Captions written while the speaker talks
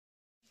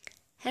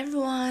Hey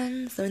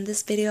everyone! So in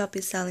this video I'll be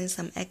selling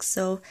some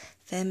EXO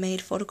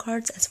fan-made photo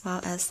cards as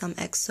well as some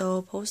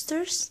EXO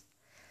posters.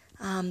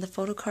 The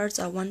photo cards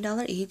are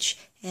 $1 each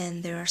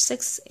and there are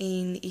 6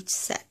 in each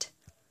set.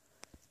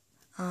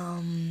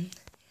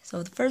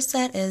 So the first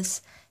set is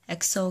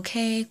EXO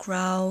K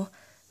Grow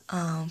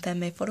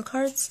fan-made photo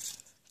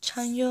cards.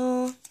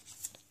 Chanyeol,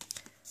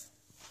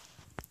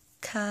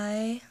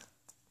 Kai,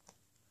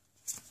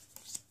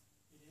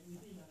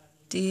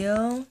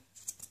 Dio,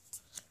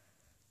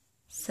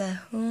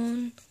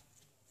 Sehun,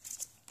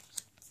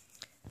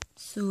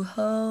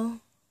 Suho,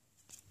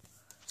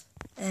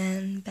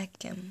 and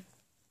Beckham.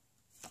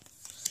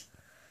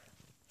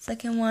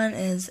 Second one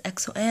is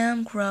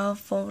EXO-M Grow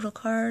photo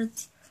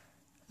cards.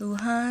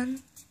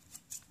 Luhan,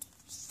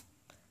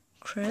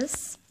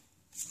 Chris,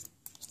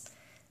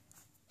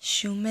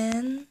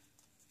 Schumann,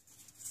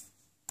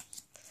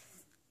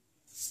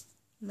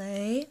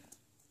 Lei,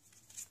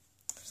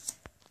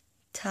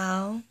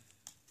 Tao,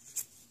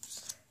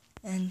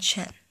 and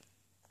Chen.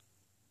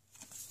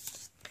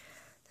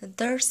 The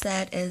third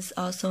set is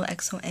also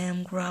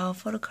EXO-M Grow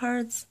photo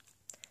cards.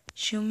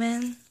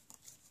 Schumann,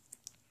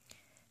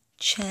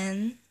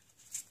 Chen,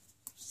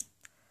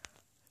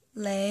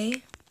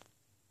 Lei,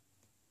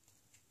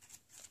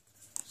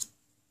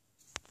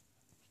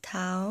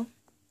 Tao,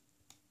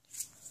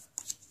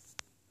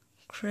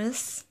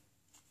 Chris,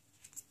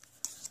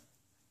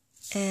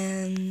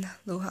 and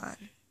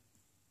Luhan.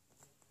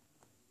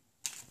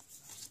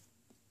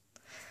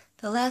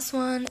 The last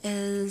one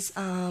is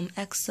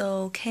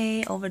EXO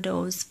K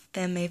Overdose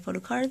fan-made photo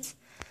cards.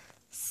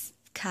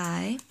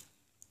 Kai,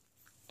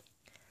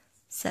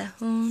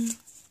 Sehun,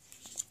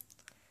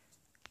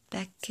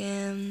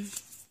 Beckham,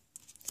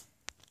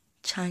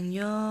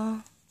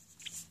 Chanyeol,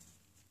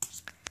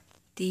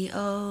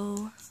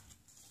 Dio,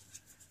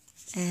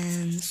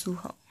 and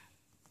Suho.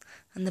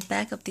 On the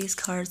back of these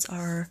cards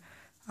are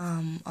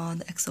all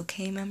the EXO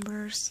K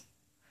members.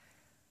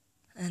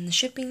 And the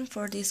shipping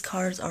for these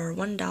cards are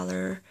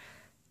 $1.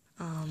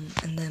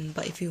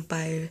 But if you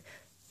buy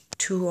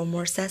 2 or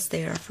more sets,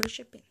 they are free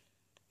shipping.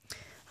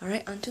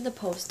 Alright, onto the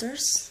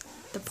posters.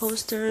 The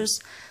posters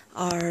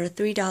are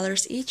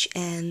 $3 each,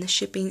 and the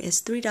shipping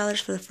is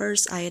 $3 for the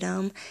first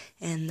item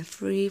and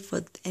free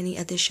for any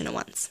additional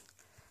ones.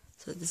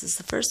 So this is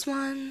the first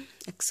one,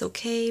 EXO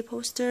K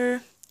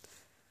poster.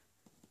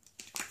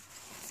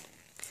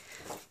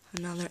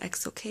 Another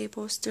EXO K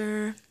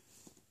poster.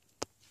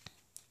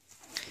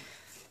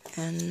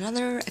 And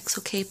another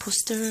EXO K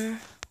poster.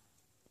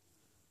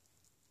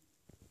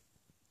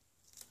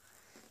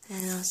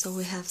 And also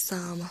we have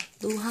some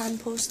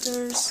Luhan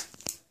posters.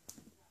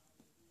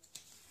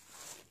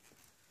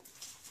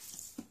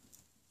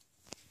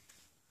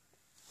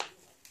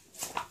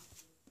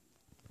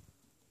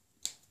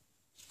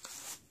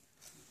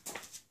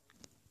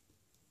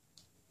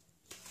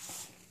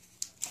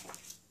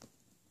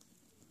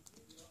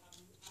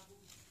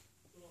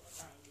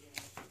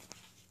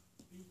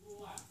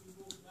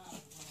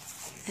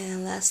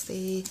 And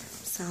lastly,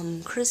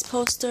 some Chris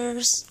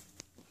posters.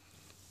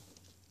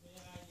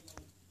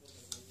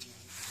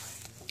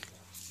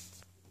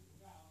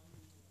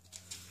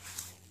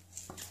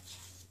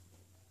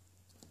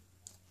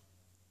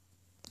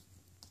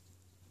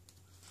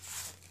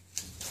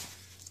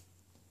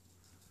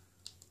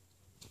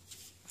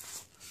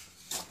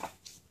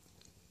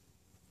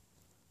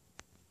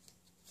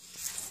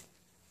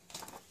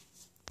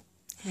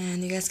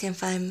 And you guys can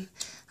find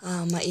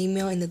my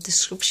email in the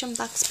description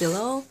box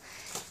below.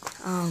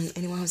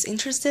 Anyone who's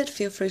interested,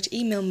 feel free to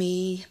email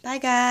me. Bye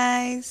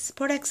guys!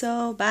 Support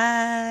EXO!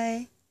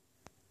 Bye!